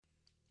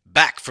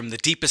from the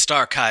deepest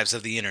archives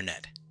of the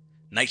internet.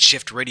 Night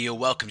Shift Radio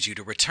welcomes you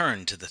to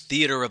return to the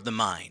theater of the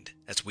mind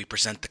as we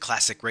present the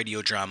classic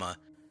radio drama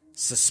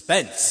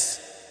Suspense,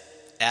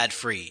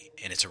 ad-free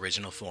in its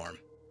original form.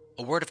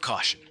 A word of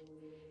caution.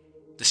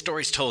 The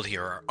stories told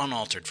here are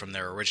unaltered from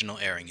their original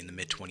airing in the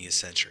mid-20th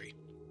century.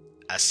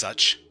 As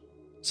such,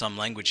 some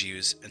language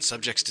used and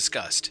subjects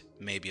discussed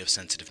may be of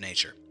sensitive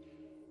nature.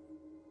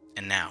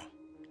 And now,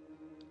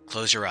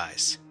 close your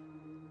eyes,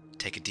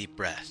 take a deep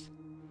breath,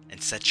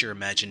 and set your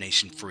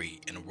imagination free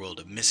in a world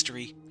of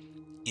mystery,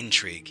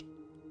 intrigue,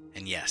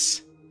 and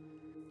yes,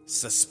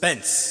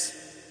 suspense.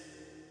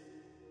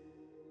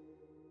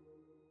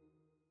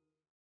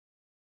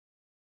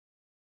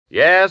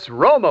 Yes,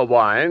 Roma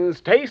wines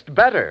taste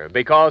better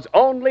because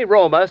only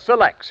Roma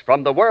selects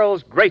from the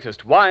world's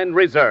greatest wine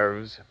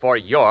reserves for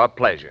your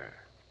pleasure.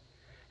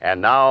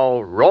 And now,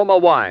 Roma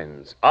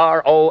Wines,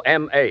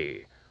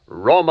 R-O-M-A,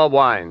 Roma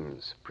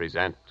Wines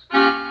present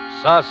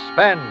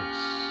Suspense.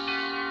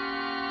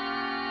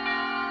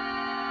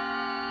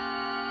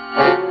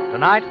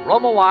 Tonight,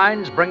 Roma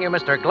Wines bring you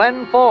Mr.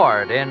 Glenn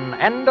Ford in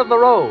End of the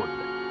Road,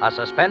 a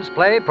suspense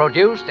play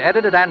produced,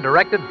 edited, and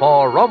directed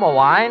for Roma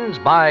Wines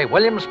by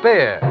William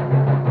Spear.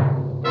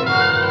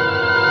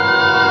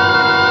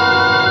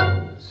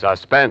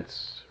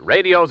 Suspense,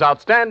 radio's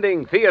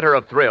outstanding theater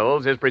of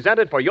thrills, is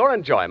presented for your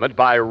enjoyment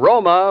by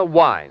Roma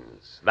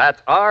Wines.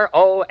 That's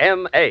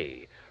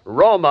R-O-M-A,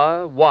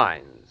 Roma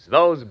Wines.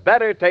 Those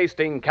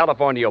better-tasting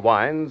California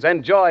wines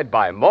enjoyed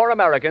by more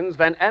Americans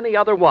than any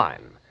other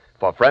wine.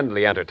 For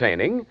friendly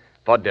entertaining,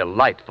 for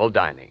delightful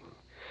dining.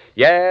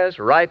 Yes,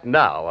 right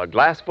now, a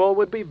glassful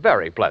would be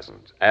very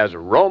pleasant, as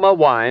Roma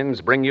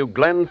Wines bring you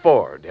Glenn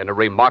Ford in a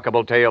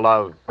remarkable tale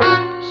of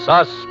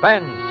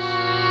Suspense.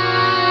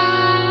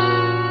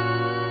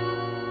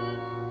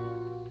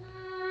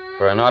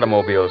 For an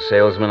automobile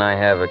salesman, I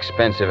have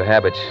expensive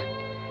habits.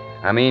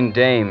 I mean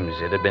dames.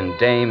 It had been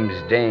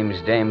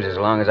dames as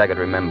long as I could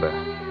remember.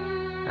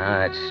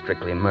 That's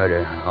strictly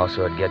murder.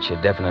 Also, it gets you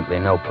definitely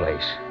no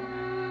place.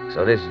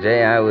 So this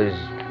day I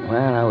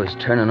was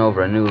turning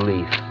over a new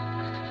leaf.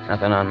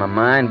 Nothing on my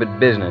mind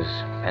but business.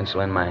 Pencil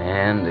in my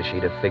hand, a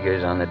sheet of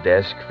figures on the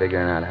desk,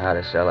 figuring out how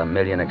to sell 1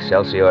 million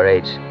Excelsior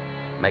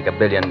 8s, make $1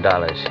 billion.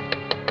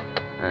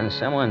 And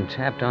someone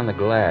tapped on the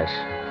glass.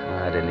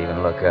 I didn't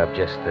even look up,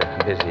 just the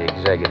busy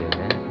executive.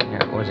 There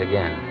it was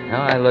again.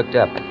 Now I looked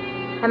up.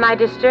 Am I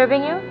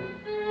disturbing you?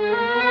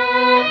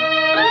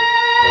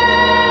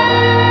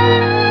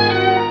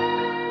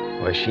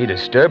 Was she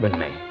disturbing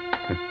me?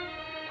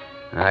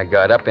 I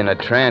got up in a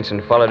trance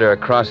and followed her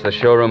across the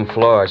showroom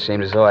floor. It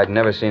seemed as though I'd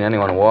never seen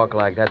anyone walk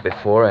like that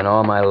before in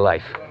all my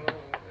life.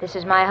 This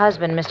is my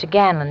husband, Mr.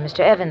 Ganlon, Mr.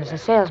 Evans, the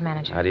sales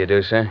manager. How do you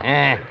do, sir?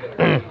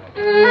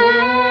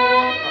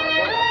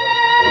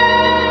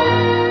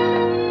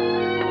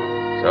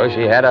 So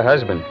she had a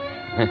husband.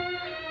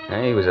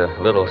 He was a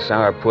little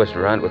sour-pussed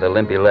runt with a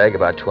limpy leg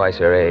about twice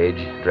her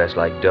age, dressed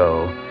like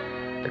dough.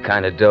 The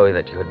kind of dough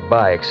that you could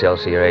buy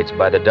Excelsior 8s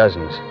by the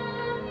dozens.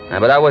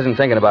 But I wasn't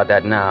thinking about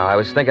that now. I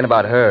was thinking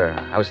about her.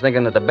 I was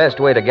thinking that the best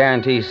way to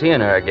guarantee seeing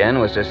her again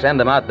was to send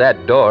them out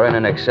that door in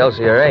an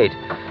Excelsior 8.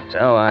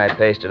 So I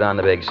pasted on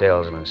the big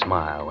salesman's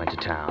smile, went to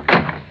town.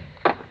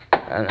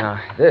 Now,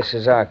 this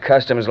is our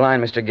customs line,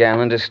 Mr.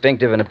 Ganlon,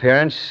 distinctive in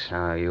appearance.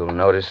 You'll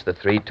notice the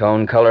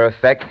three-tone color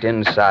effect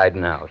inside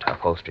and out,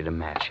 upholstery to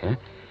match, huh?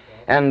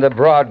 And the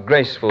broad,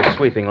 graceful,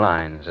 sweeping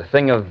lines, a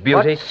thing of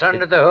beauty. What's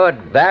under the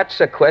hood? That's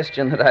a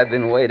question that I've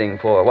been waiting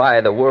for.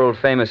 Why, the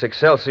world-famous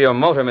Excelsior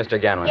motor, Mr.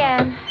 Ganlon.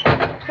 Gan,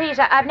 please,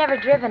 I've never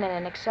driven in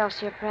an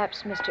Excelsior.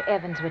 Perhaps Mr.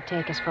 Evans would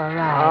take us for a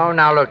ride. Oh,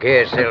 now look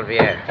here,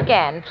 Sylvia.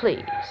 Gan,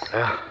 please.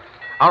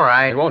 All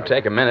right. It won't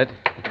take a minute.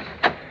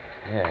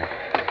 Yeah.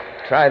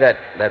 Try that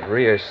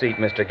rear seat,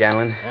 Mr.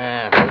 Ganlon.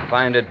 You'll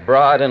find it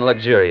broad and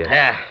luxurious.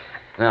 Yeah.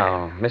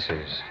 Now,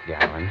 Mrs.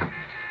 Ganlon,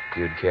 if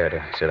you'd care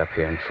to sit up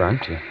here in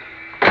front,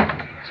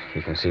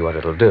 you can see what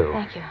it'll do.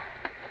 Thank you.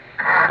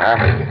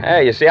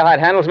 Hey, you see how it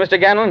handles, Mr.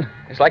 Ganlon?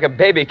 It's like a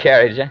baby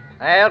carriage, eh?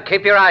 Well,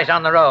 keep your eyes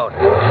on the road.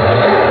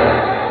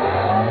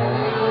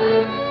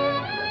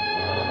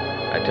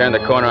 I turned the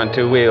corner on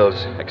 2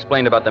 wheels,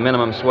 explained about the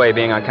minimum sway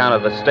being on account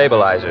of the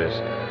stabilizers.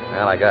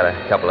 Well, I got a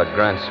couple of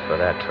grunts for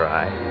that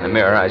try. In the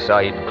mirror, I saw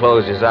he'd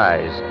closed his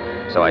eyes,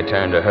 so I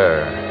turned to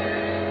her.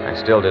 I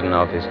still didn't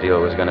know if this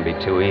deal was going to be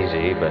too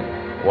easy, but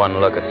one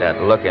look at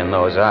that look in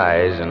those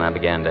eyes, and I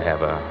began to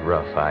have a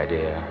rough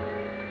idea.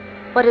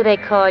 What do they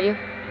call you?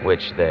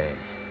 Which they?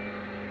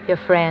 Your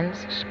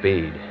friends?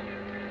 Speed.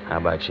 How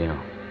about you?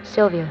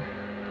 Sylvia.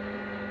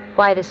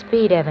 Why the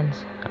speed,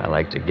 Evans? I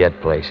like to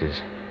get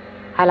places.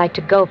 I like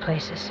to go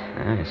places.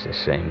 It's the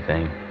same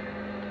thing.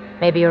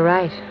 Maybe you're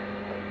right.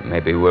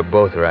 Maybe we're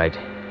both right.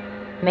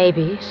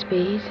 Maybe,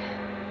 Speed.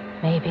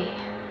 Maybe.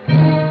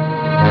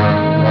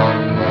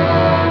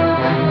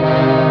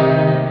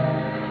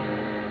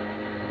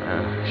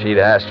 She'd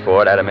asked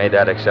for it, I'd have made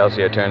that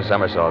Excelsior turn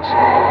somersaults.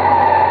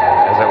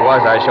 As it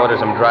was, I showed her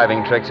some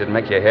driving tricks that'd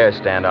make your hair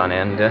stand on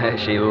end.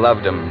 She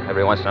loved them.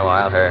 Every once in a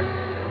while, her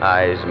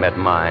eyes met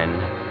mine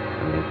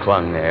and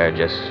clung there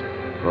just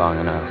long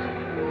enough.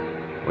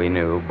 We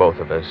knew, both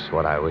of us,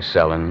 what I was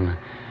selling,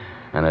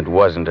 and it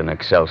wasn't an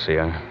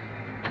Excelsior.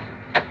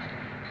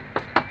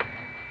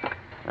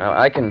 Now,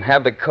 I can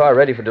have the car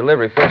ready for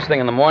delivery first thing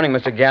in the morning,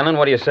 Mr. Ganlon.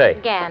 What do you say?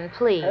 Gan,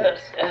 please.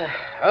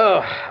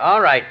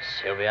 All right,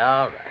 Sylvia,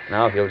 all right.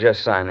 Now, if you'll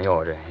just sign the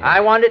order. I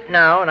want it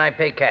now, and I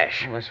pay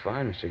cash. Well, that's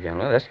fine, Mr.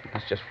 Ganlon.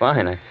 That's just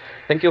fine. I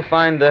think you'll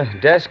find the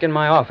desk in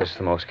my office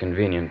the most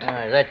convenient.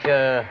 Is that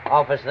your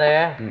office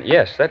there?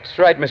 Yes, that's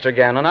right, Mr.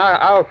 Ganlon.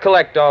 I'll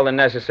collect all the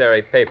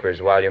necessary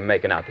papers while you're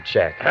making out the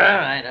check. All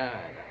right.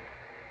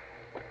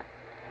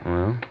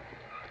 Well,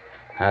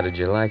 how did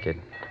you like it?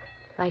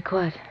 Like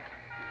what?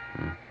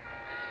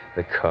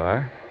 The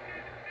car,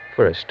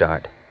 for a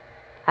start.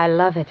 I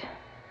love it.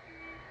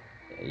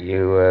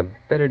 You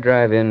better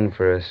drive in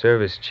for a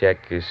service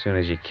check as soon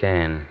as you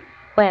can.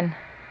 When?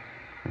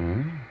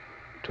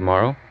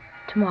 Tomorrow?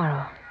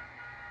 Tomorrow.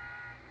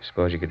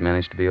 Suppose you could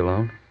manage to be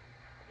alone?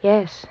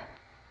 Yes.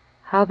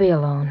 I'll be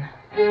alone.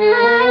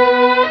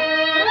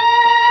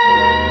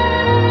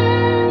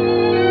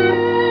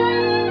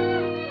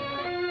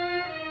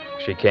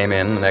 She came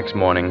in the next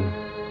morning.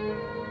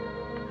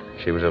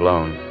 She was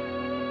alone.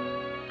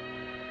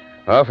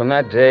 Well, from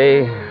that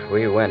day,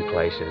 we went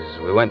places.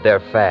 We went there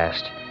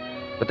fast.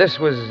 But this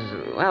was,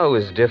 well, it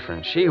was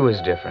different. She was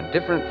different.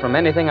 Different from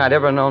anything I'd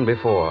ever known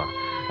before.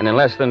 And in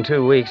less than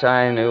 2 weeks,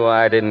 I knew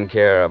I didn't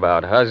care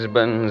about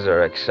husbands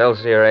or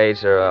Excelsior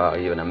 8s or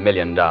even $1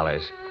 million.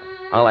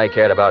 All I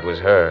cared about was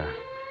her.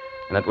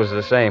 And it was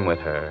the same with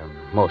her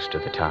most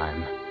of the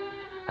time.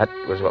 That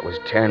was what was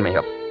tearing me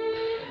up.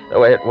 The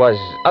way it was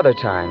other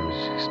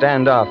times.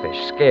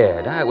 Standoffish,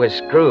 scared. I was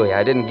screwy.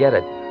 I didn't get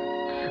it.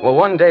 Well,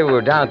 one day we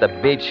were down at the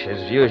beach.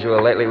 As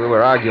usual, lately we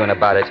were arguing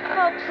about it.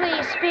 Oh,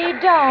 please,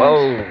 Speed, don't.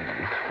 Oh,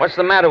 what's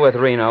the matter with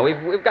Reno?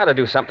 We've got to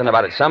do something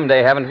about it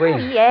someday, haven't we? Oh,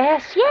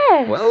 yes.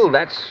 Well,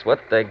 that's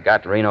what they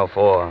got Reno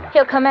for.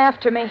 He'll come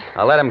after me.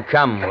 I'll let him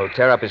come. We'll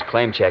tear up his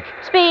claim check.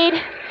 Speed,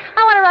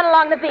 I want to run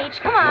along the beach.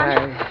 Come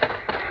on.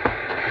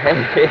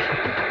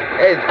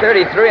 Hey,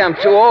 33, I'm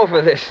too old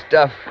for this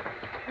stuff.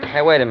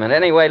 Hey, wait a minute.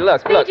 Anyway,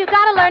 look. Speed, you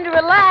got to learn to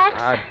relax.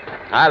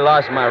 I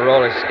lost my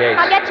roller skates.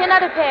 I'll get you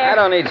another pair. I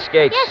don't need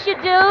skates. Yes, you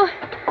do.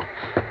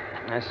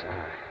 That's all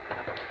right.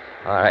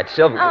 All right,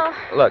 Sylvia. Oh.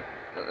 Look,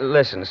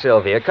 listen,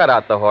 Sylvia. Cut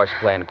out the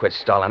horseplay and quit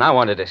stalling. I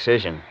want a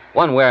decision.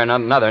 One way or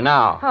another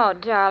now. Oh,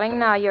 darling,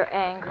 now you're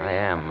angry.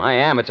 I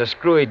am. It's a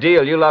screwy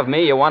deal. You love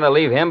me. You want to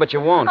leave him, but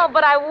you won't. Oh,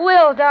 but I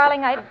will,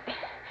 darling.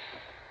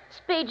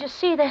 Speed, you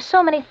see, there's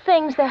so many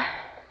things.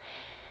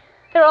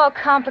 They're all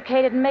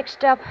complicated and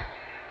mixed up.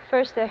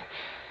 First,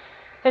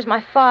 there's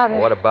my father.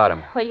 Well, what about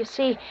him? Well, you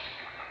see,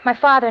 my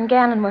father and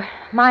Ganlon were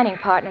mining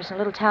partners in a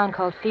little town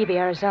called Phoebe,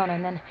 Arizona,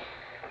 and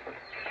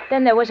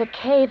then there was a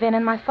cave-in,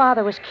 and my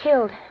father was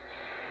killed.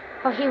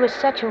 Oh, he was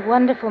such a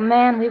wonderful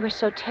man. We were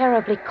so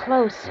terribly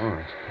close.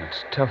 Oh,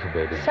 it's tough,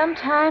 baby.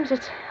 Sometimes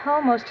it's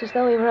almost as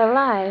though he were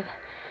alive.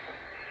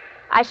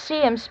 I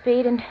see him,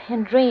 Speed,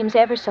 in dreams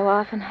ever so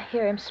often. I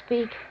hear him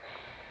speak.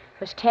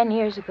 It was 10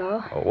 years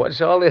ago. Well, what's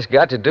all this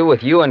got to do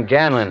with you and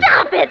Ganlon?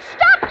 Stop it!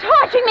 Stop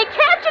torturing me!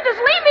 Can't you just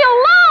leave me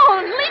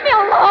alone? Leave me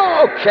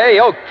alone!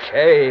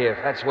 Okay, if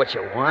that's what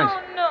you want.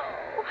 Oh, no.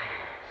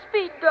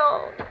 Speed,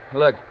 don't.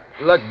 Look,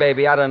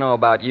 baby, I don't know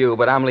about you,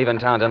 but I'm leaving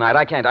town tonight.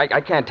 I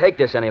can't take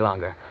this any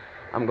longer.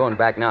 I'm going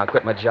back now,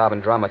 quit my job,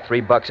 and draw my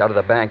 $3 out of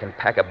the bank and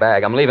pack a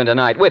bag. I'm leaving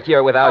tonight, with you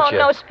or without you.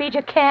 Oh, no, Speed,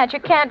 you can't.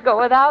 You can't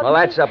go without Well, me.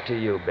 that's up to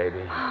you,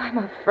 baby. Oh, I'm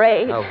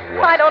afraid. Of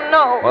what? I don't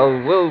know.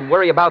 Well, we'll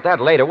worry about that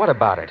later. What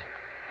about it?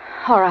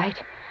 All right,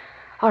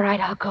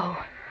 I'll go.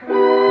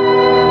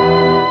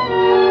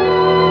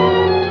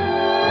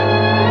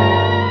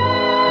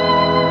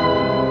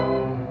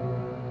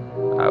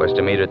 I was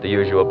to meet her at the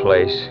usual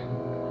place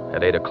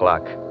at 8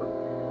 o'clock.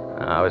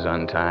 I was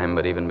on time,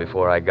 but even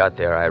before I got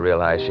there, I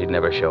realized she'd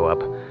never show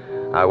up.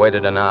 I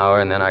waited an hour,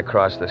 and then I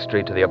crossed the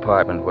street to the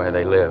apartment where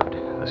they lived,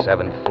 the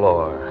 7th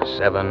floor,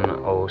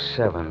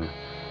 707.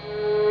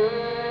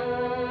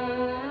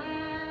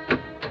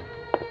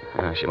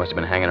 She must have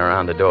been hanging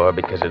around the door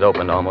because it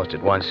opened almost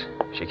at once.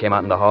 She came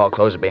out in the hall,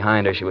 closed it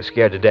behind her. She was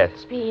scared to death.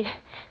 Speed,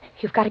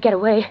 you've got to get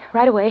away,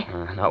 right away.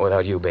 Not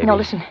without you, baby. No,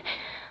 listen.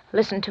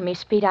 Listen to me,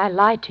 Speed. I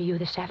lied to you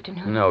this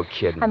afternoon. No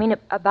kidding. I mean,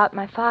 about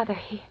my father.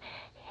 He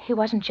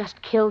wasn't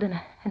just killed in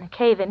a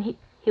cave-in.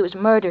 He was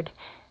murdered.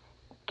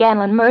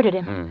 Ganlon murdered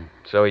him.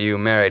 So you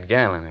married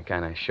Ganlon to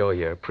kind of show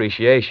your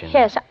appreciation.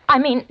 Yes, I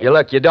mean...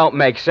 You don't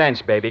make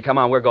sense, baby. Come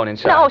on, we're going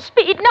inside. No,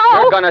 Speed,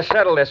 no! We're going to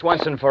settle this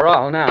once and for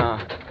all now.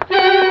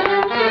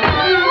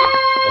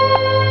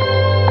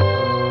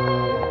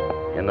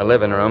 In the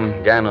living room,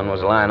 Ganlon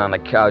was lying on the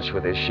couch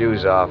with his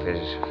shoes off, his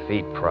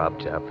feet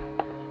propped up.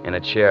 In a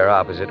chair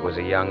opposite was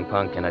a young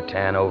punk in a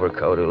tan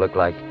overcoat who looked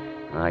like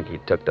he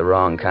took the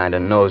wrong kind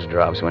of nose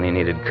drops when he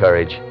needed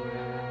courage.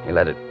 He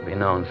let it be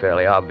known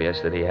fairly obvious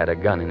that he had a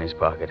gun in his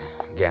pocket.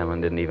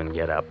 Ganlon didn't even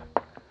get up.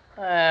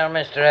 Well,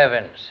 Mr.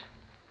 Evans,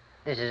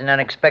 this is an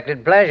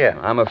unexpected pleasure.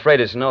 I'm afraid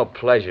it's no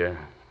pleasure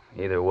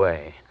either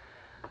way.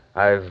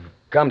 I've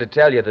come to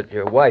tell you that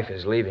your wife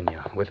is leaving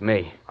you with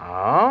me.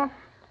 Oh?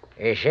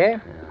 Is she? Yeah.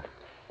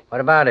 What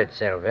about it,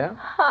 Sylvia?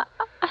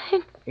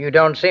 You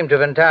don't seem to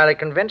have entirely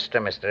convinced her,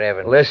 Mr.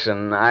 Evans.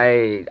 Listen,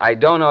 I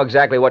don't know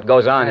exactly what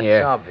goes on That's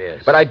here.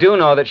 obvious. But I do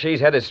know that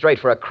she's headed straight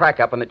for a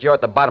crack-up and that you're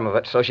at the bottom of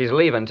it, so she's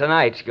leaving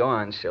tonight. Go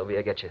on,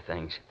 Sylvia, get your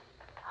things.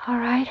 All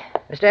right.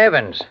 Mr.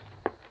 Evans,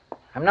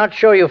 I'm not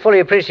sure you fully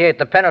appreciate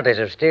the penalties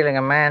of stealing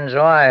a man's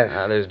wife.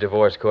 There's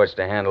divorce courts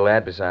to handle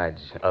that,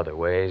 besides other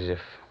ways, if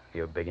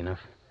you're big enough.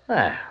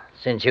 Well,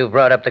 since you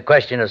brought up the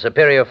question of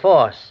superior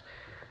force.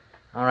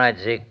 All right,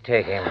 Zeke,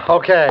 take him.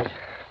 Okay.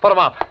 Put him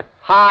up.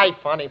 Hi,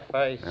 funny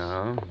face.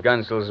 Oh,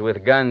 gunsels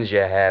with guns you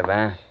have,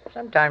 huh?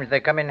 Sometimes they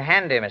come in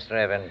handy, Mr.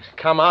 Evans.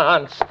 Come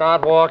on,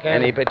 start walking.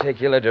 Any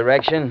particular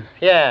direction?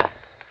 Yeah,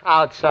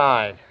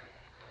 outside.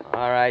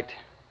 All right.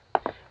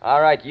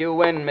 All right, you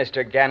win,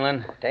 Mr.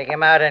 Ganlon. Take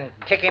him out and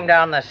kick him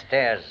down the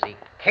stairs, Zeke.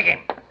 Kick him.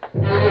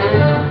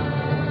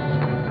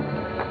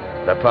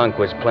 The punk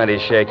was plenty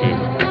shaky,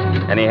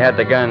 and he had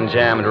the gun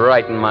jammed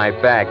right in my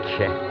back.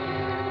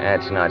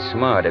 That's not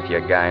smart if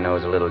your guy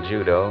knows a little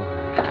judo.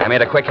 I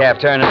made a quick half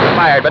turn and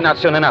fired, but not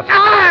soon enough.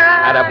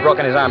 I'd have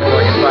broken his arm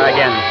before he could try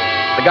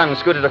again. The gun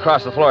scooted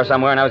across the floor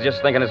somewhere, and I was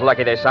just thinking it's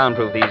lucky they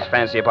soundproof these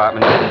fancy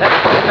apartments.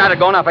 It started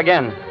going up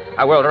again.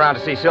 I whirled around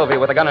to see Sylvia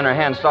with a gun in her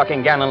hand,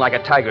 stalking Ganlon like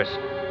a tigress.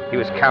 He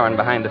was cowering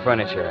behind the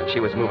furniture, and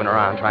she was moving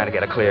around trying to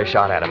get a clear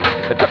shot at him.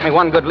 It took me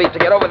one good leap to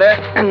get over there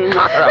and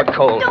knock her out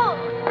cold.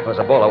 There was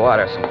a bowl of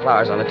water, some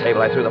flowers on the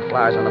table. I threw the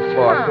flowers on the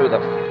floor, threw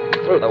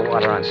the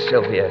water on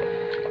Sylvia.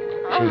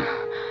 She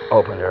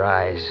opened her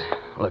eyes,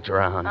 looked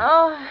around.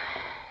 Oh,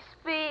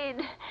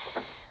 Speed.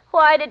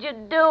 Why did you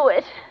do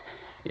it?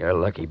 You're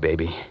lucky,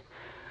 baby.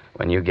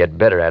 When you get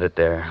better at it,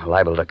 they're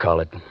liable to call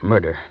it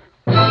murder.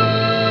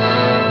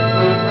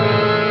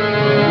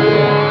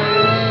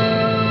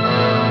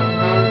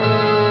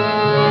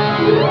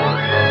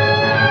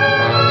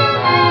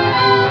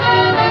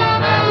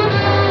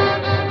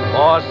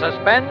 For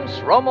suspense,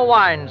 Roma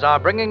Wines are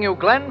bringing you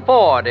Glenn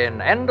Ford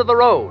in End of the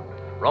Road.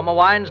 Roma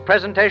Wines'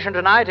 presentation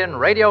tonight in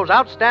radio's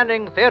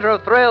outstanding theater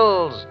of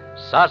thrills,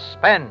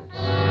 Suspense.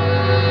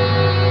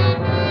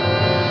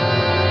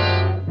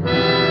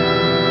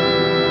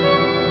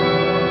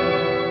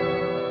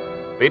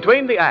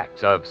 Between the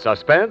acts of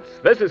Suspense,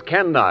 this is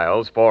Ken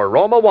Niles for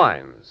Roma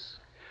Wines.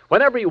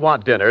 Whenever you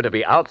want dinner to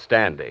be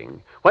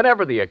outstanding,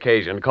 whenever the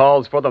occasion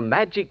calls for the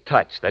magic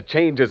touch that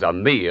changes a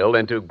meal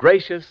into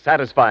gracious,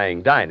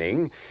 satisfying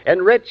dining,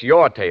 enrich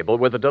your table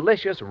with a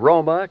delicious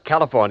Roma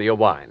California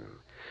wine.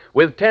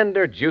 With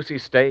tender, juicy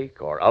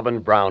steak or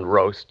oven-browned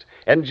roast,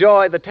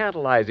 enjoy the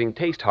tantalizing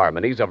taste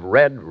harmonies of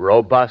red,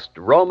 robust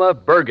Roma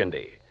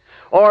Burgundy.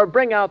 Or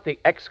bring out the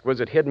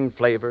exquisite hidden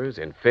flavors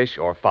in fish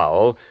or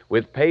fowl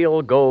with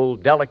pale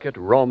gold, delicate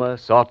Roma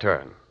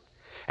Sauterne.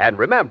 And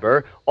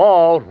remember,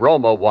 all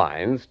Roma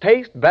wines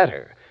taste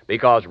better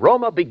because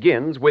Roma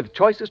begins with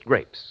choicest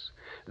grapes.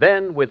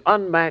 Then, with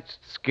unmatched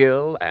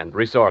skill and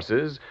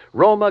resources,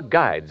 Roma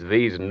guides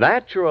these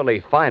naturally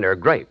finer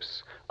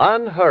grapes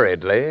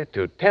unhurriedly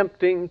to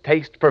tempting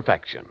taste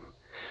perfection.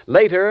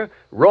 Later,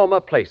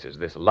 Roma places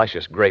this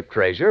luscious grape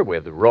treasure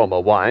with Roma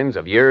wines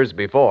of years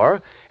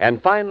before,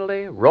 and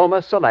finally,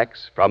 Roma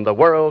selects from the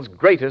world's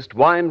greatest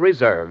wine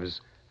reserves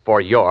for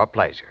your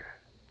pleasure.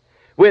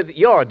 With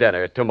your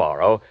dinner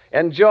tomorrow,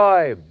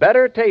 enjoy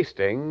better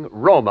tasting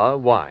Roma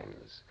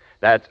wines.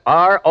 That's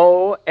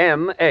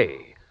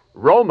R-O-M-A,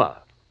 Roma,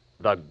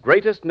 the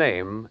greatest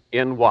name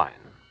in wine.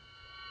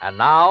 And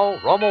now,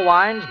 Roma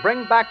Wines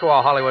bring back to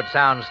our Hollywood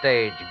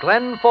soundstage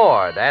Glenn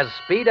Ford as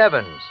Speed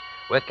Evans,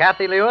 with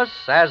Kathy Lewis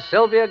as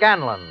Sylvia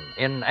Ganlon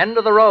in End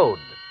of the Road,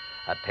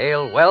 a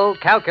tale well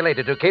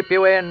calculated to keep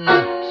you in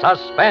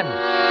suspense.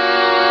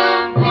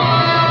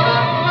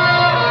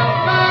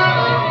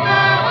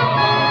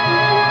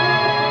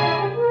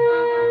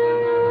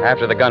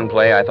 After the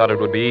gunplay, I thought it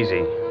would be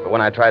easy. But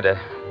when I tried to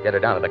get her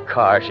down to the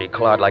car, she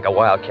clawed like a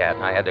wildcat,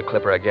 and I had to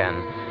clip her again.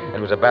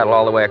 It was a battle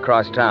all the way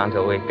across town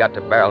till we got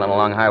to barreling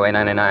along Highway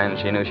 99, and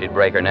she knew she'd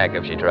break her neck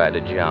if she tried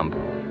to jump.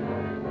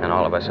 And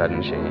all of a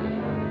sudden,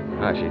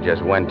 she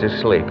just went to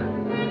sleep.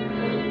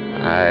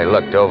 I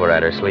looked over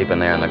at her sleeping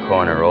there in the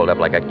corner, rolled up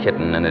like a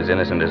kitten and as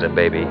innocent as a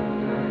baby.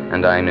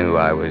 And I knew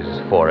I was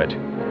for it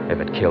if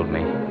it killed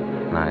me.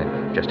 And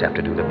I'd just have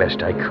to do the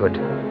best I could.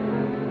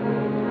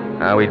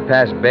 We'd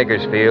passed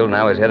Bakersfield, and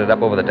I was headed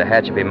up over the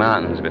Tehachapi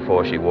Mountains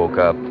before she woke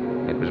up.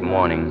 It was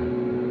morning.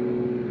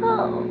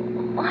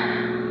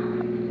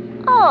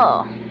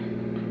 Oh.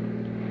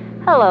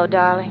 Hello,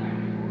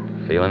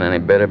 darling. Feeling any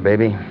better,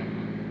 baby?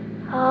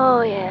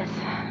 Oh, yes.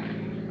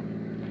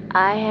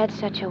 I had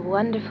such a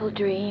wonderful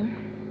dream.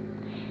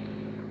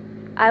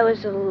 I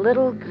was a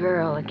little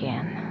girl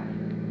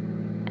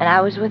again. And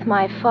I was with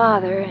my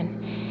father,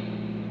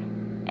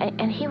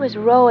 and he was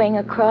rowing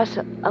across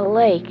a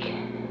lake.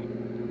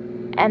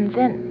 And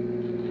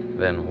then...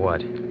 Then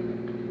what?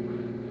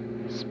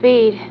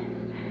 Speed.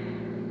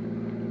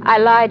 I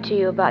lied to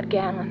you about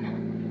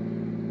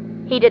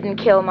Ganlon. He didn't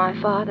kill my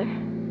father.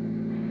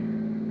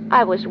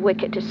 I was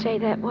wicked to say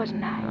that,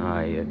 wasn't I?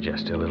 Oh, you're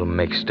just a little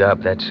mixed up,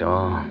 that's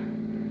all.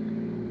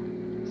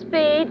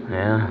 Speed,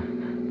 Yeah?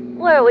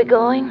 where are we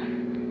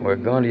going? We're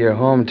going to your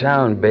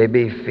hometown,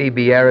 baby.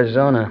 Phoebe,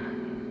 Arizona.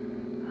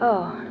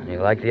 Oh, You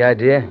like the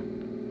idea?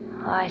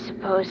 I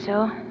suppose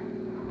so.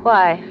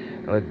 Why?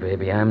 Look,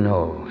 baby, I'm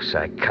no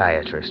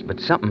psychiatrist, but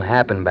something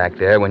happened back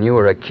there when you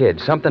were a kid.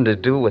 Something to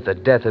do with the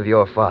death of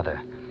your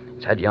father.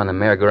 It's had you on the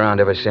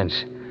merry-go-round ever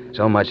since.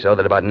 So much so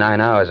that about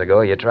 9 hours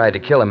ago, you tried to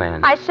kill a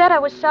man. I said I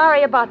was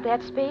sorry about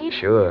that, Speed.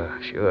 Sure.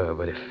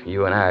 But if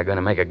you and I are going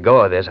to make a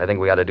go of this, I think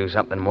we ought to do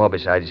something more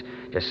besides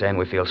just saying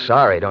we feel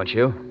sorry, don't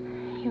you?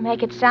 You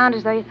make it sound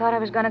as though you thought I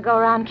was going to go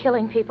around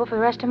killing people for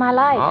the rest of my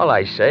life. All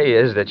I say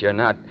is that you're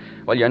not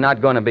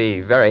going to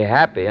be very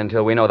happy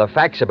until we know the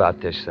facts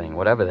about this thing,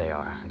 whatever they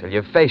are. Until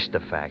you've faced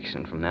the facts,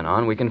 and from then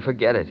on, we can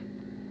forget it.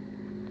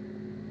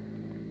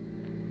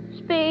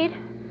 Speed,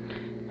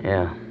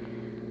 Yeah.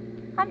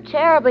 I'm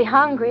terribly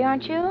hungry,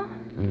 aren't you?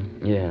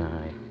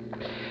 Yeah,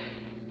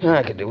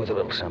 I could do with a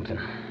little something.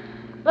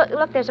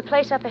 Look, there's a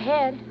place up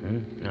ahead.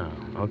 No,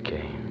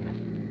 okay.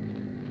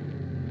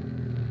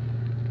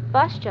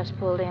 Bus just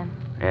pulled in.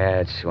 Yeah,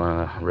 it's one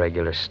of the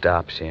regular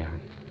stops here.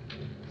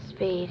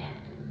 Speed,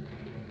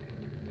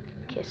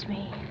 kiss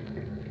me.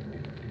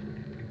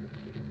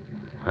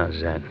 How's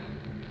that?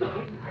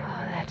 Oh,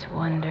 that's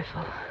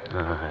wonderful.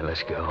 All right,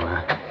 let's go,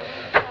 huh?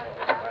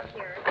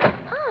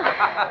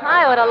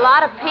 My, what a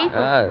lot of people.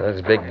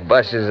 Those big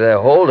buses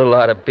hold a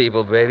lot of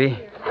people, baby.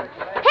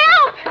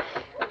 Help!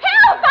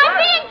 Help! I'm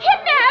being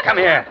kidnapped! Come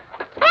here.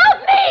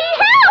 Help me!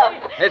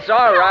 Help! It's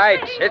all right.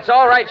 It's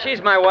all right.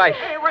 She's my wife.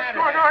 Hey, what's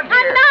going on here?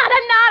 I'm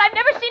not. I've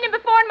never seen him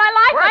before in my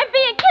life. What? I'm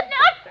being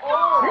kidnapped.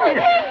 Oh, he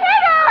hit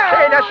her!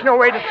 Hey, that's no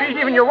way to treat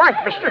even your wife,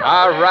 mister.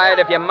 All right,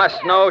 if you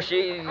must know,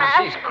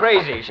 she's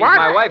crazy. She's What?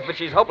 my wife, but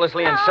she's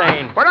hopelessly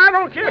insane. But I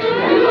don't care.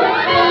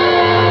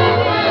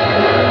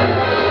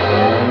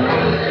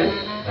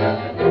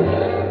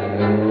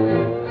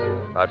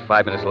 About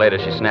 5 minutes later,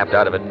 she snapped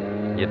out of it.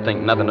 You'd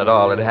think nothing at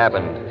all had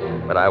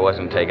happened, but I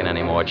wasn't taking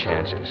any more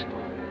chances.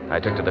 I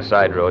took to the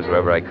side roads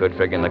wherever I could,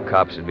 figuring the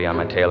cops would be on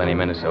my tail any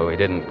minute, so we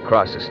didn't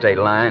cross the state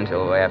line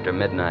till after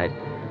midnight.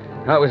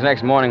 Well, it was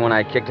next morning when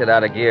I kicked it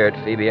out of gear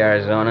at Phoebe,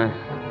 Arizona.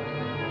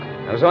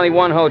 There was only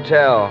one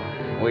hotel.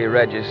 We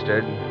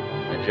registered,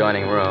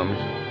 adjoining rooms.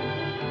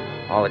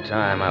 All the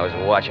time, I was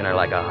watching her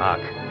like a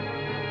hawk.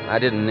 I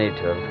didn't need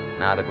to.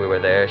 Now that we were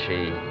there,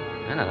 she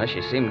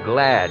seemed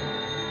glad.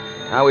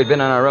 Now, we'd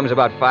been in our rooms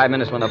about 5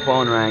 minutes when the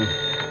phone rang.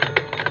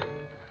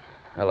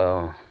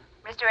 Hello.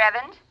 Mr.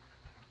 Evans?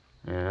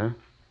 Yeah?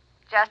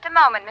 Just a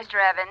moment, Mr.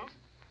 Evans.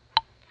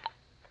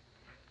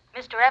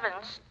 Mr.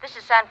 Evans, this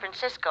is San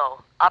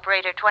Francisco,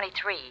 operator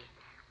 23.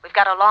 We've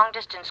got a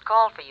long-distance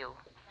call for you.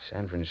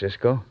 San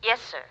Francisco?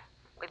 Yes, sir.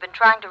 We've been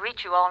trying to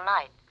reach you all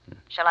night.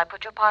 Shall I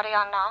put your party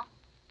on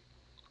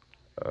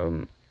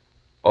now?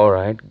 All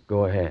right,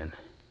 go ahead.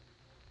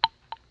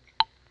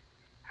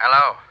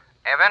 Hello,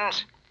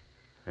 Evans?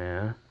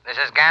 Yeah? This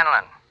is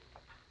Ganlon.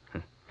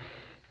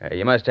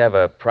 You must have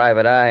a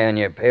private eye on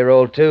your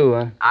payroll, too,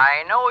 huh?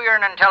 I know you're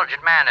an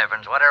intelligent man,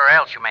 Evans, whatever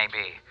else you may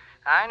be.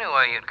 I knew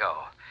where you'd go.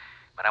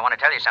 But I want to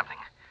tell you something.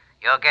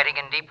 You're getting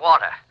in deep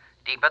water.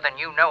 Deeper than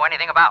you know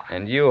anything about.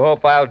 And you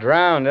hope I'll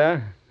drown, huh?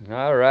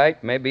 All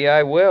right, maybe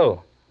I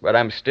will. But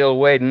I'm still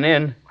wading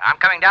in. I'm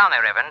coming down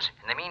there, Evans.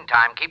 In the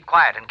meantime, keep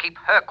quiet and keep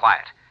her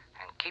quiet.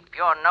 And keep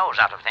your nose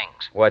out of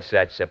things. What's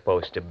that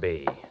supposed to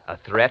be? A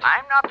threat?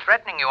 I'm not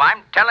threatening you.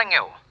 I'm telling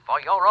you.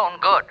 For your own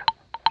good.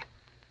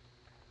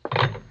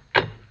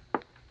 It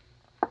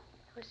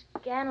was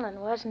Ganlon,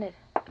 wasn't it?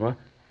 What?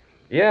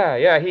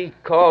 Yeah, he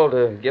called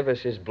to give us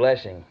his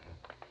blessing.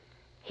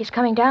 He's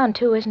coming down,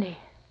 too, isn't he?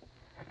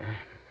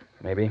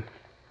 Maybe.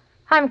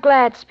 I'm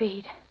glad,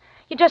 Speed.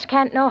 You just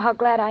can't know how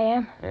glad I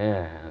am.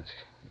 Yeah,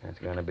 that's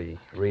going to be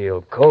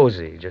real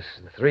cozy, just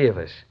the three of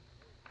us.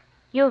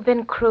 You've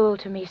been cruel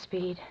to me,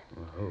 Speed.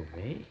 Well, who,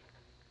 me?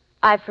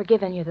 I've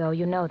forgiven you, though.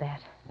 You know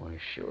that. Why,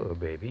 sure,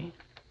 baby.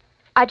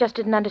 I just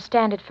didn't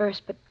understand at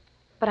first, but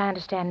I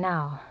understand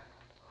now.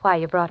 Why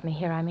you brought me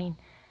here, I mean.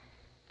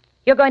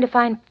 You're going to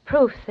find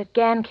proof that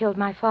Gan killed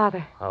my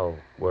father. I'll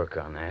work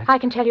on that. I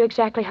can tell you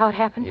exactly how it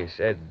happened. You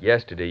said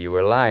yesterday you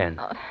were lying.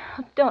 Oh,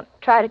 don't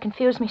try to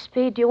confuse me,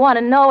 Speed. Do you want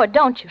to know or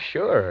don't you?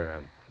 Sure.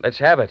 Let's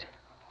have it.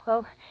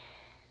 Well,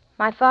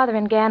 my father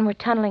and Gan were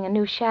tunneling a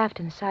new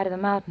shaft in the side of the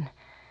mountain.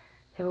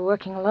 They were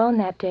working alone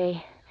that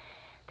day.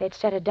 They'd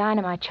set a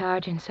dynamite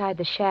charge inside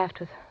the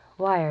shaft with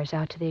wires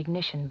out to the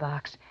ignition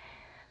box.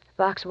 The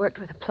box worked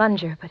with a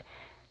plunger, but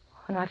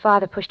when my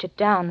father pushed it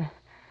down, the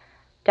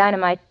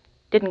dynamite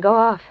didn't go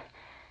off.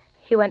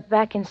 He went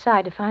back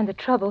inside to find the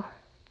trouble.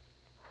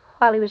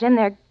 While he was in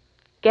there,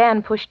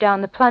 Gan pushed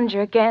down the plunger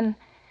again.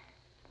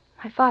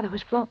 My father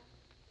was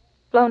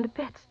blown to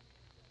bits.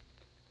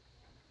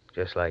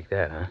 Just like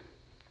that, huh?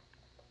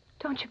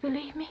 Don't you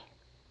believe me?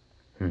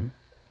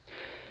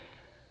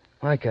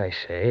 Like I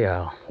say,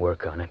 I'll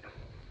work on it.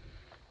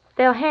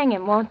 They'll hang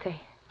him, won't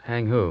they?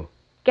 Hang who?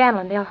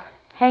 Ganlon, they'll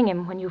hang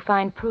him when you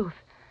find proof.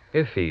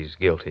 If he's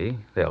guilty,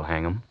 they'll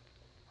hang him.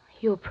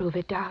 You'll prove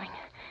it, darling.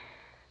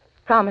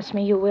 Promise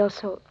me you will,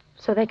 so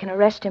they can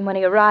arrest him when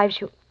he arrives.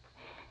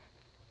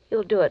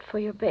 You'll do it for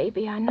your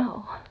baby, I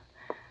know.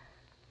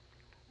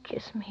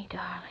 Kiss me,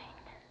 darling.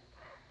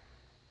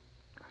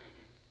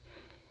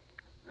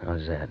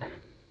 How's that?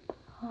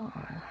 Oh,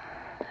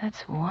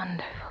 that's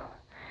wonderful.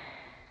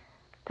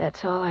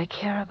 That's all I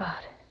care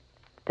about.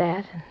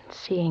 That and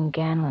seeing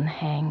Ganlon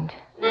hanged.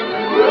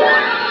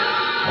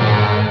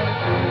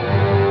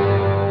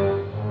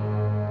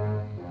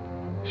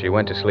 She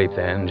went to sleep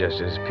then, just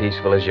as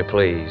peaceful as you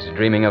please,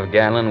 dreaming of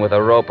Ganlon with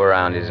a rope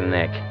around his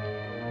neck.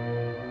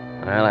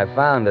 Well, I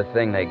found the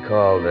thing they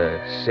call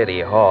the City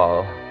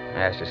Hall.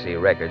 I asked to see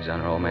records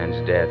on her old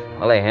man's death.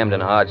 Well, they hemmed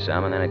and hawed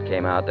some, and then it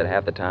came out that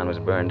half the town was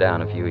burned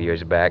down a few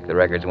years back. The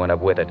records went up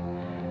with it.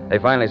 They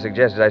finally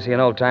suggested I see an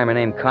old-timer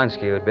named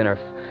Konski who'd been her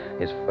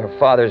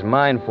father's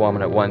mine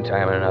foreman at one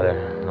time or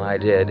another. Well, I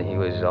did. He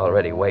was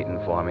already waiting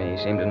for me. He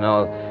seemed to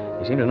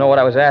know what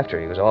I was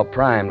after. He was all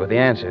primed with the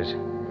answers.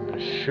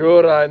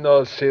 Sure I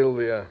know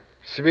Sylvia.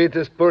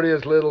 Sweetest,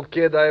 prettiest little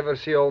kid I ever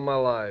see all my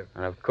life.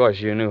 And of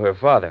course you knew her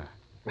father.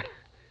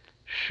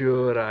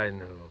 Sure I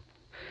knew.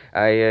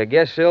 I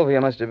guess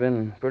Sylvia must have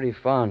been pretty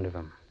fond of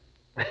him.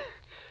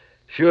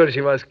 Sure, she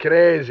was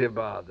crazy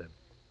about him.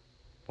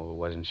 Well,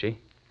 wasn't she?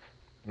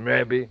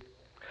 Maybe.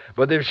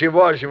 But if she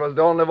was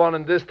the only one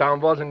in this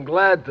town wasn't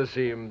glad to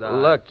see him die.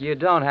 Look, you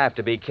don't have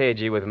to be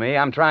cagey with me.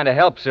 I'm trying to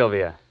help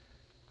Sylvia.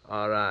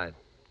 All right.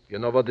 You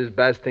know what is the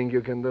best thing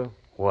you can do?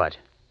 What?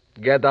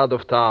 Get out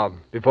of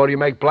town before you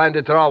make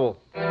plenty trouble.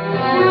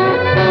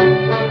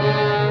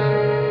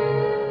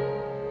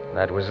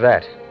 That was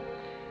that.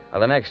 Well,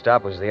 the next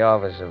stop was the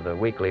office of the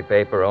weekly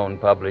paper, owned,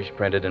 published,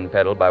 printed, and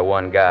peddled by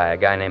one guy, a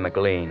guy named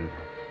McLean.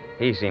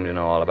 He seemed to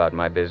know all about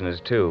my business,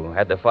 too.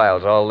 Had the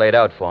files all laid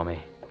out for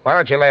me. Why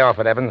don't you lay off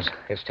it, Evans?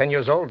 It's 10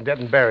 years old and dead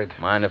and buried.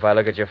 Mind if I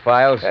look at your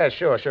files? Yeah,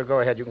 sure.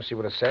 Go ahead. You can see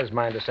what it says.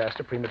 Mine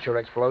disaster, premature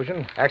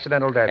explosion,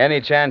 accidental death. Any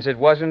chance it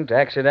wasn't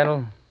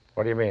accidental?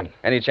 What do you mean?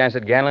 Any chance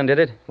that Ganlon did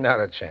it? Not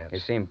a chance. You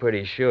seem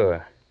pretty sure.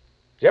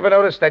 Did you ever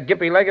notice that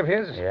gippy leg of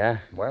his? Yeah?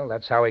 Well,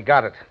 that's how he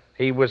got it.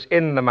 He was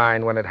in the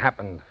mine when it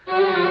happened.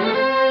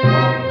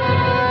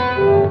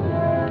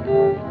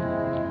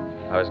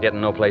 I was getting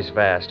no place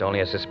fast,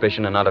 only a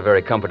suspicion and not a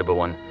very comfortable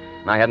one.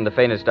 And I hadn't the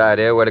faintest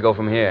idea where to go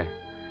from here.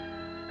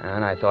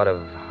 And I thought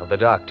of the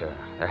doctor.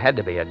 There had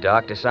to be a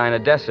doc to sign a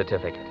death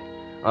certificate.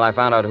 Well, I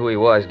found out who he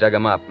was, dug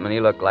him up, and he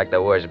looked like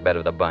the worst bet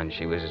of the bunch.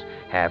 He was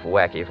half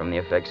wacky from the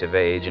effects of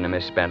age and a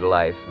misspent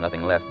life,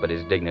 nothing left but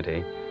his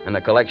dignity, and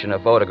a collection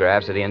of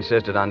photographs that he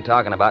insisted on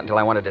talking about until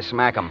I wanted to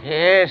smack him.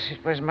 Yes,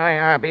 it was my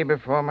hobby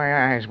before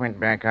my eyes went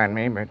back on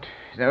me, but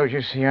those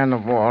you see on the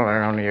wall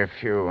are only a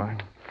few.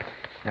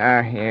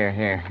 Now,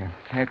 here.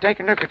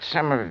 Take a look at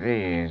some of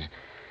these.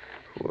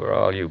 Who are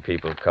all you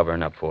people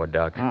covering up for,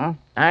 Doc?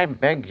 I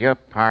beg your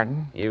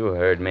pardon? You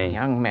heard me.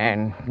 Young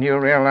man, you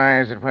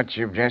realize that what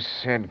you've just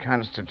said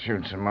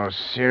constitutes a most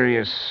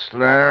serious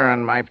slur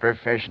on my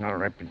professional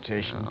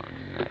reputation.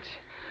 Oh, nuts.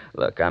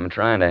 Look, I'm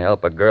trying to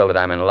help a girl that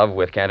I'm in love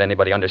with. Can't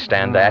anybody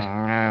understand that?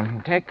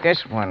 Take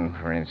this one,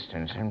 for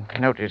instance, and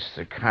notice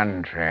the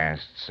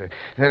contrasts,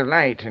 the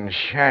light and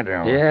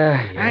shadow.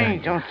 Yeah. I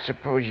don't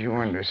suppose you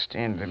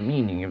understand the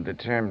meaning of the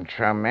term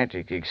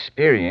traumatic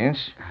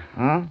experience.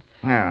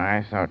 No,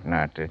 I thought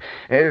not.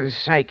 The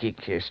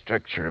psychic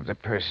structure of the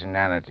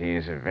personality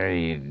is a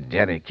very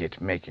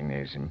delicate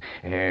mechanism.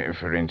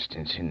 For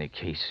instance, in the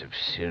case of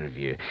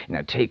Sylvia.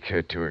 Now, take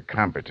her to a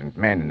competent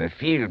man in the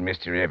field,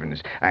 Mr.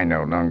 Evans. I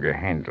no longer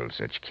handle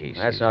such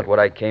cases. That's not what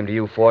I came to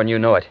you for, and you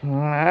know it.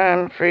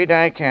 I'm afraid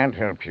I can't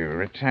help you.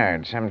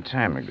 Retired some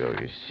time ago,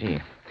 you see.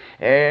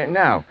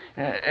 Now,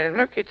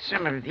 look at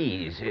some of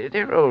these.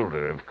 They're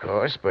older, of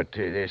course, but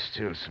there's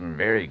still some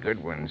very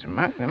good ones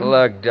among them.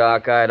 Look,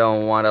 Doc, I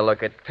don't want to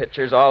look at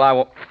pictures. All I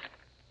want...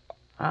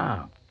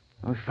 Oh,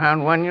 we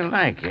found one you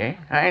like, eh?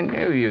 I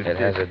knew you did. It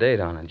has a date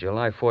on it,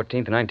 July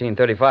 14th,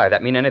 1935.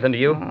 That mean anything to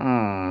you?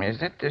 Is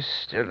that the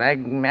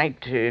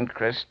stalagmite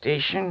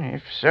incrustation?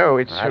 If so,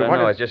 it's... I don't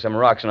know. It's just some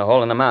rocks in a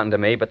hole in the mountain to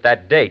me, but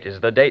that date is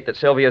the date that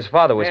Sylvia's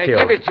father was killed.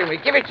 Give it to me.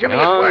 Give it to me.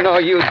 No,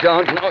 you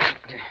don't. No.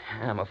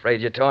 I'm afraid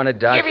you're torn it,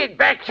 Doc. Give it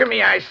back to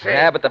me, I say.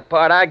 Yeah, but the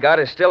part I got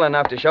is still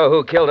enough to show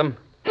who killed him.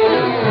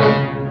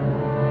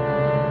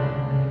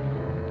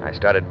 I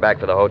started back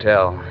for the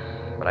hotel,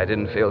 but I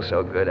didn't feel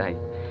so good. I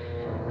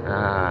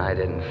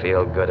didn't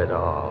feel good at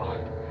all.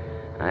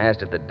 I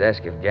asked at the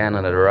desk if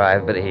Ganlon had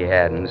arrived, but he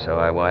hadn't, so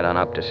I went on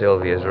up to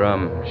Sylvia's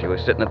room. She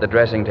was sitting at the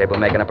dressing table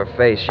making up her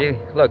face. She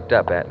looked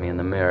up at me in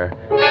the mirror.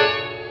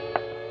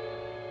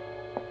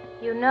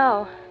 You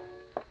know.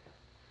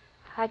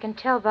 I can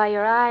tell by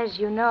your eyes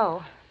you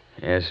know.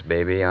 Yes,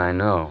 baby, I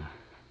know.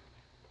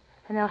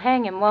 And they'll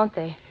hang him, won't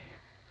they?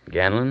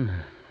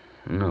 Ganlon?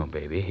 No,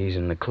 baby, he's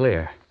in the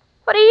clear.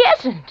 But he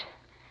isn't.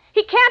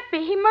 He can't be.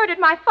 He murdered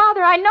my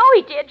father. I know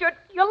he did.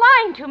 You're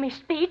lying to me,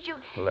 Speed.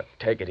 Look,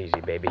 take it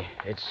easy, baby.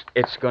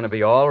 It's going to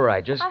be all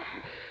right. Just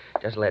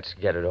let's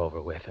get it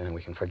over with, and then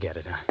we can forget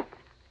it, huh?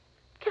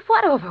 Get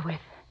what over with?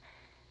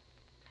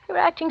 You're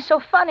acting so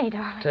funny,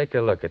 darling. Take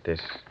a look at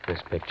this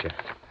picture.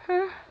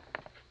 Huh?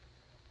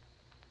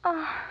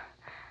 Oh,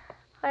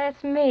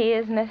 that's me,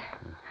 isn't it?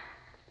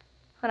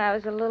 When I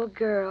was a little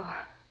girl.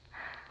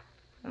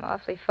 I'm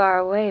awfully far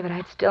away, but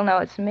I'd still know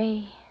it's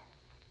me.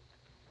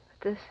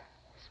 But the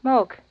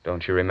smoke.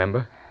 Don't you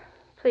remember?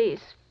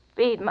 Please,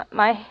 Speed,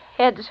 my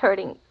head's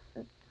hurting.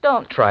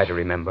 Don't. Try to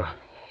remember.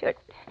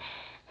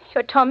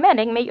 You're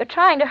tormenting me. You're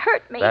trying to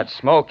hurt me. That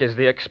smoke is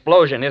the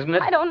explosion, isn't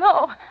it? I don't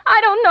know.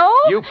 I don't know.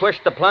 You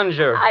pushed the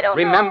plunger. I don't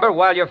know. Remember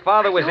while your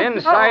father was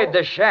inside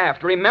the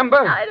shaft. Remember?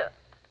 I don't...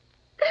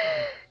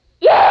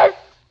 Yes!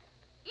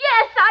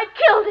 Yes, I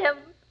killed him.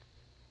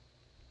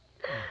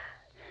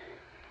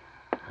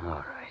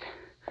 All right.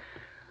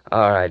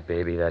 All right,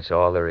 baby. That's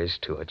all there is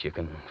to it. You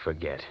can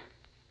forget.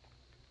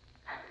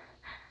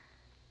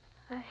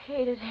 I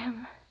hated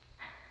him.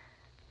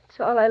 It's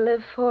all I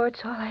lived for.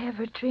 It's all I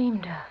ever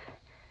dreamed of.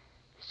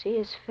 See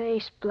his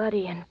face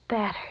bloody and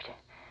battered.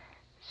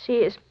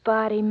 See his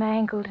body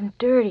mangled and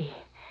dirty.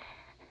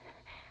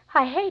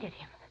 I hated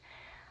him.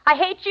 I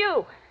hate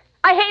you.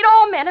 I hate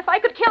all men. If I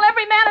could kill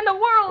every man in the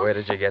world. Where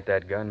did you get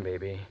that gun,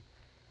 baby?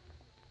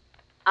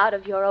 Out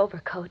of your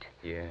overcoat.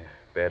 Yeah,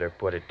 better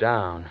put it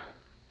down.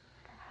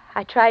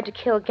 I tried to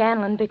kill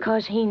Ganlon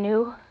because he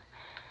knew.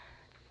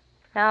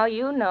 Now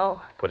you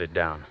know. Put it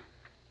down.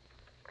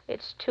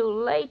 It's too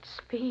late,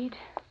 Speed.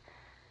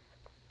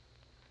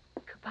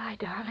 Goodbye,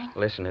 darling.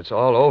 Listen, it's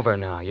all over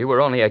now. You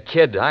were only a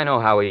kid. I know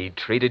how he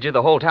treated you.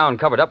 The whole town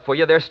covered up for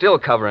you. They're still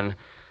covering.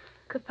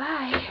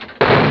 Goodbye.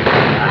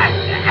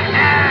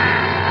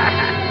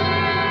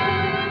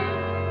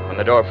 When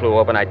the door flew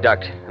open, I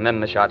ducked, and then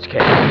the shots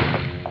came.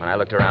 When I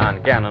looked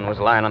around, Ganlon was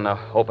lying on the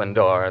open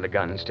door, the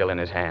gun still in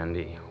his hand.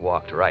 He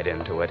walked right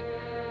into it.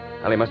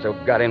 Well, he must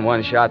have got in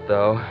one shot,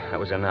 though. That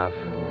was enough.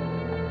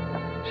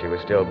 She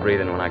was still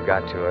breathing when I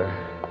got to her,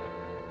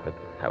 but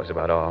that was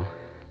about all.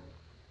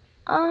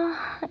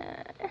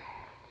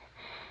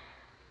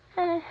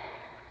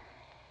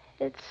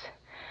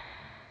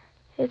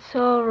 It's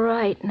all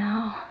right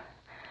now,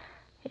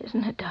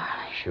 isn't it,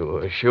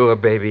 darling? Sure,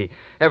 baby.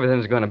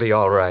 Everything's going to be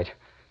all right.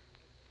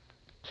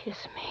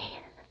 Kiss me.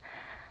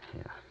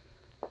 Yeah.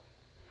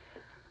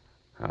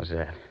 How's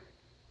that?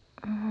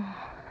 Oh,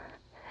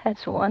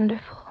 that's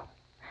wonderful.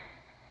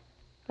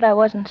 But I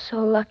wasn't so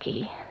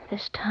lucky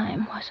this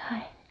time, was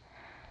I?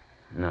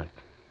 Not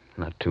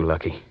too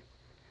lucky.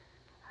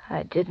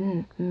 I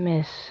didn't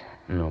miss.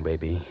 No,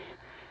 baby.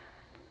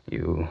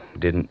 You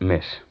didn't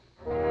miss.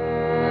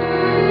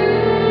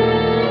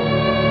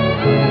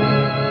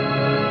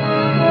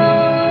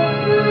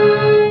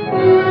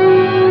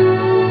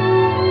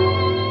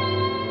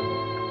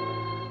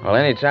 Well,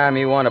 anytime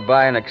you want to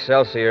buy an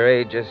Excelsior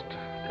 8, just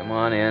come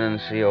on in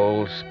and see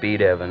old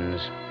Speed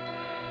Evans.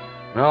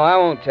 No, I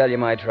won't tell you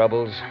my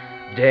troubles.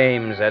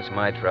 Dames, that's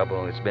my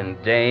trouble. It's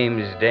been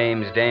dames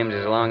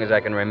as long as I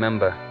can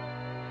remember.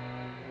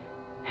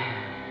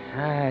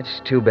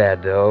 It's too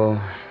bad,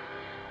 though.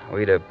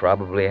 We'd have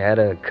probably had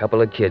a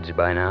couple of kids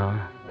by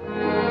now.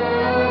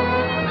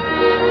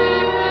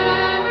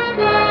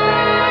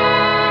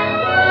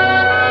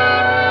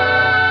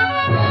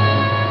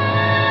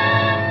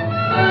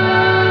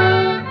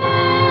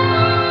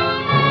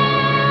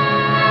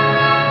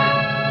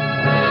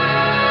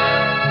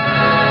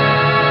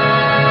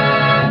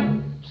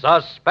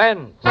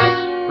 Suspense.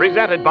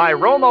 Presented by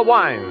Roma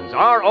Wines,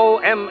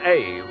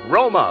 R-O-M-A,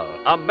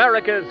 Roma,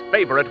 America's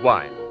favorite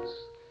wines.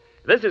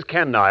 This is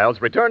Ken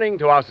Niles returning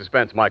to our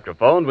suspense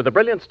microphone with the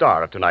brilliant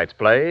star of tonight's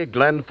play,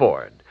 Glenn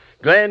Ford.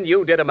 Glenn,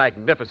 you did a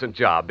magnificent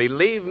job.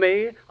 Believe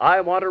me, I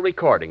want a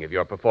recording of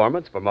your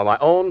performance for my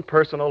own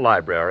personal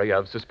library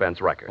of suspense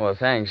records. Well,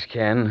 thanks,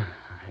 Ken.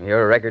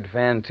 You're a record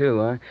fan, too,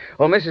 huh?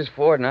 Well, Mrs.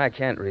 Ford and I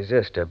can't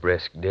resist a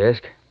brisk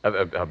disc.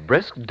 A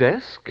brisk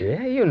disc?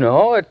 Yeah, you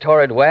know, a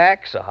torrid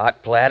wax, a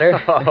hot platter.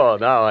 Oh,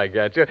 now I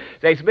get you.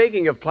 Say,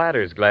 speaking of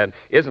platters, Glenn,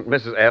 isn't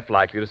Mrs. F.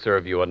 likely to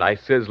serve you a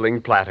nice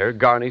sizzling platter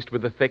garnished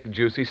with a thick,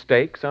 juicy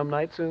steak some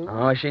night soon?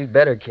 Oh, she's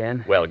better,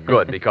 Ken. Well,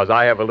 good, because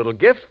I have a little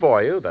gift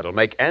for you that'll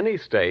make any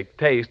steak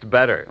taste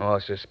better. Oh,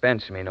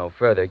 suspense me no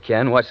further,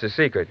 Ken. What's the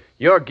secret?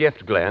 Your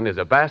gift, Glenn, is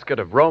a basket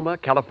of Roma,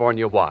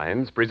 California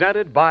wines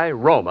presented by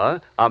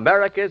Roma,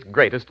 America's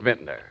greatest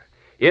vintner.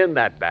 In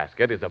that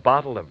basket is a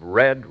bottle of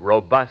red,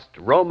 robust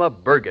Roma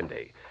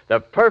Burgundy,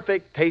 the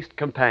perfect taste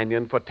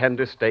companion for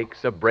tender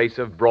steaks, a brace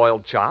of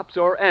broiled chops,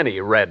 or any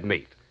red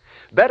meat.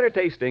 Better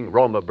tasting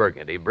Roma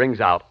Burgundy brings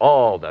out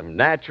all the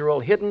natural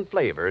hidden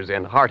flavors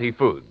in hearty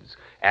foods,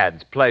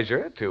 adds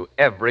pleasure to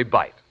every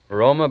bite.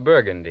 Roma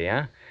Burgundy,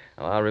 huh?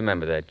 Well, I'll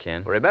remember that,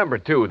 Ken. Remember,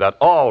 too, that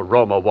all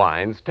Roma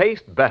wines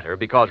taste better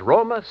because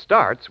Roma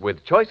starts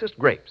with choicest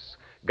grapes,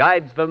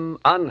 guides them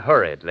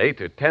unhurriedly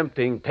to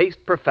tempting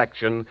taste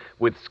perfection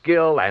with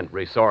skill and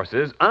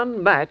resources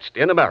unmatched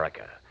in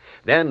America.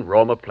 Then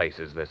Roma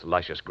places this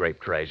luscious grape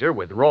treasure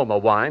with Roma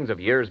wines of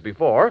years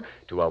before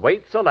to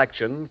await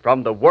selection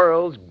from the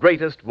world's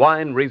greatest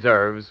wine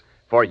reserves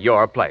for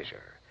your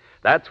pleasure.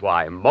 That's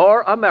why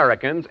more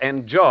Americans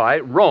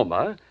enjoy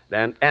Roma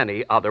than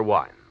any other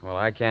wine. Well,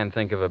 I can't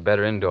think of a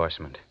better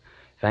endorsement.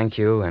 Thank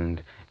you,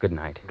 and good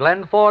night.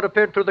 Glenn Ford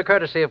appeared through the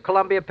courtesy of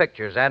Columbia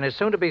Pictures and is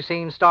soon to be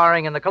seen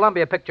starring in the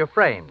Columbia picture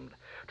Framed.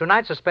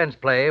 Tonight's suspense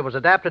play was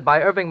adapted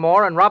by Irving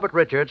Moore and Robert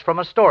Richards from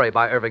a story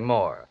by Irving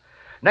Moore.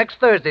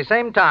 Next Thursday,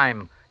 same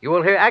time, you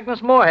will hear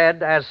Agnes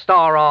Moorehead as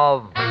star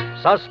of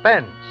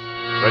Suspense.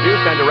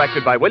 Produced and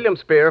directed by William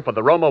Spear for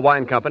the Roma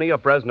Wine Company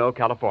of Fresno,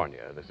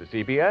 California. This is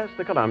CBS,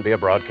 the Columbia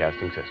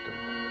Broadcasting System.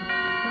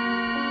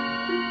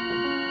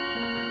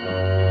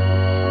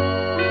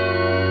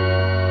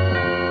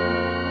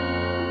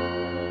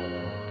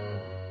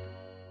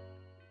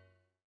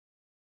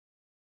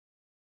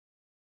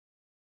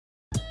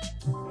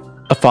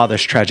 A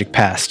father's tragic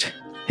past,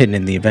 hidden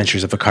in the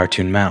adventures of a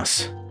cartoon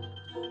mouse.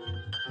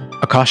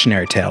 A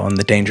cautionary tale on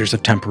the dangers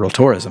of temporal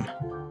tourism.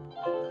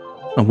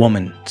 A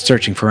woman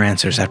searching for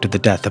answers after the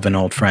death of an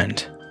old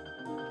friend.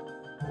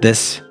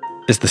 This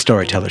is the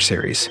Storyteller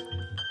Series,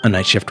 a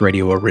Night Shift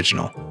Radio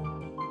original.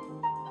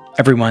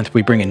 Every month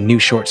we bring a new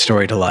short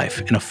story to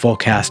life in a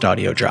full-cast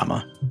audio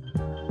drama.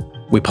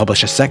 We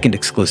publish a second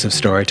exclusive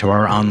story to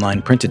our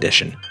online print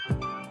edition,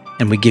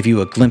 and we give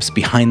you a glimpse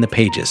behind the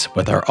pages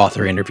with our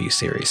author interview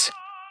series.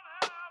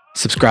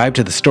 Subscribe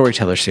to the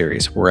Storyteller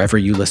Series wherever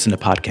you listen to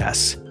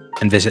podcasts,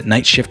 and visit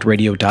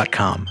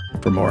nightshiftradio.com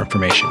for more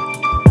information.